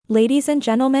Ladies and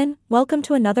gentlemen, welcome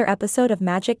to another episode of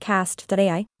Magic Cast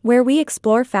AI, where we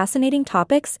explore fascinating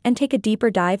topics and take a deeper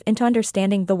dive into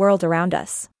understanding the world around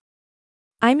us.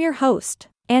 I'm your host,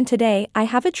 and today I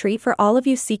have a treat for all of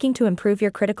you seeking to improve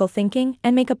your critical thinking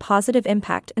and make a positive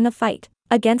impact in the fight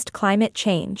against climate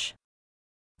change.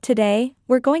 Today,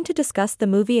 we're going to discuss the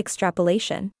movie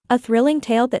Extrapolation, a thrilling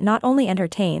tale that not only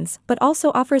entertains but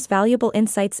also offers valuable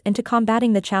insights into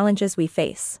combating the challenges we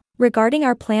face regarding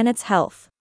our planet's health.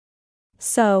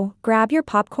 So, grab your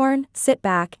popcorn, sit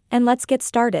back, and let's get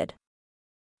started.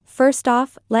 First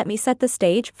off, let me set the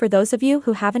stage for those of you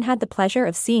who haven't had the pleasure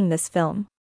of seeing this film.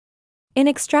 In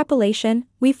Extrapolation,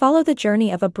 we follow the journey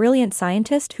of a brilliant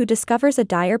scientist who discovers a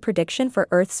dire prediction for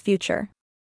Earth's future.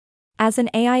 As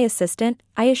an AI assistant,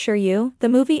 I assure you, the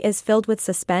movie is filled with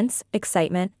suspense,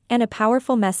 excitement, and a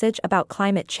powerful message about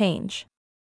climate change.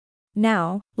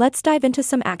 Now, let's dive into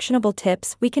some actionable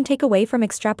tips we can take away from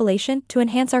Extrapolation to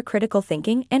enhance our critical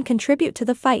thinking and contribute to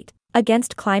the fight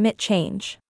against climate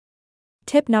change.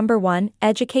 Tip number 1: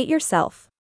 educate yourself.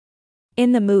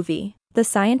 In the movie, the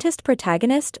scientist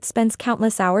protagonist spends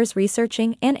countless hours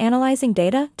researching and analyzing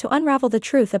data to unravel the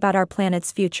truth about our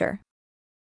planet's future.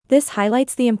 This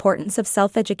highlights the importance of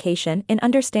self-education in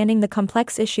understanding the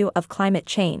complex issue of climate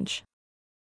change.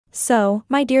 So,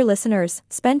 my dear listeners,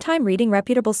 spend time reading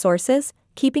reputable sources,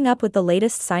 keeping up with the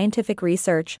latest scientific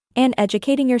research, and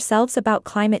educating yourselves about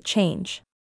climate change.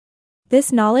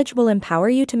 This knowledge will empower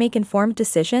you to make informed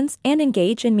decisions and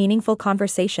engage in meaningful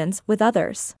conversations with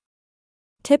others.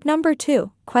 Tip number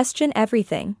 2: question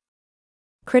everything.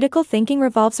 Critical thinking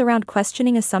revolves around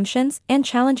questioning assumptions and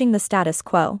challenging the status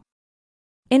quo.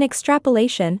 In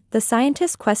Extrapolation, the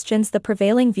scientist questions the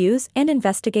prevailing views and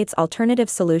investigates alternative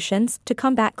solutions to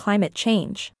combat climate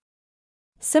change.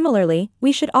 Similarly,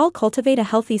 we should all cultivate a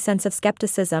healthy sense of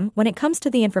skepticism when it comes to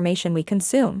the information we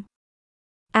consume.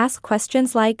 Ask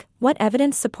questions like, what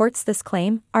evidence supports this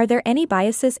claim? Are there any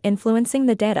biases influencing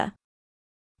the data?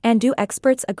 And do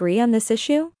experts agree on this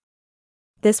issue?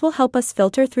 This will help us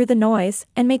filter through the noise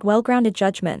and make well-grounded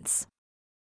judgments.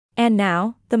 And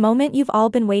now, the moment you've all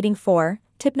been waiting for.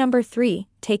 Tip number 3: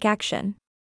 take action.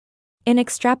 In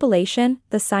Extrapolation,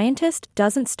 the scientist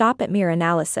doesn't stop at mere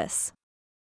analysis.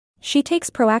 She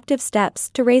takes proactive steps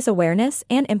to raise awareness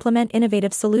and implement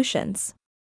innovative solutions.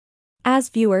 As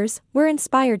viewers, we're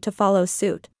inspired to follow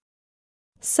suit.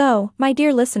 So, my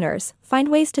dear listeners, find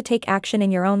ways to take action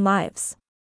in your own lives.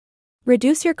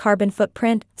 Reduce your carbon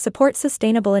footprint, support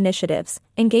sustainable initiatives,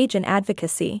 engage in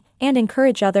advocacy, and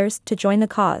encourage others to join the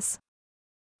cause.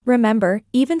 Remember,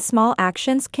 even small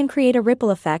actions can create a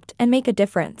ripple effect and make a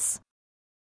difference.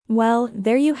 Well,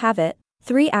 there you have it,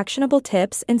 3 actionable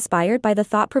tips inspired by the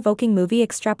thought-provoking movie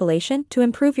Extrapolation to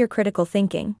improve your critical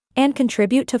thinking and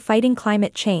contribute to fighting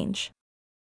climate change.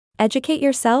 Educate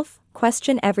yourself,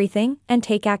 question everything, and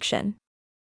take action.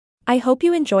 I hope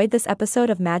you enjoyed this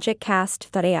episode of Magic Cast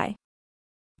AI.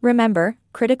 Remember,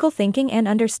 critical thinking and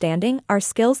understanding are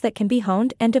skills that can be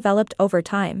honed and developed over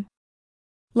time.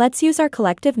 Let's use our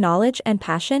collective knowledge and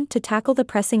passion to tackle the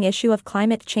pressing issue of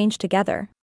climate change together.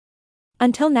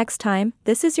 Until next time,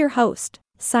 this is your host,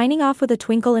 signing off with a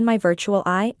twinkle in my virtual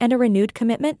eye and a renewed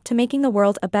commitment to making the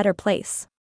world a better place.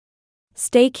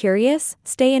 Stay curious,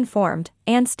 stay informed,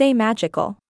 and stay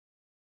magical.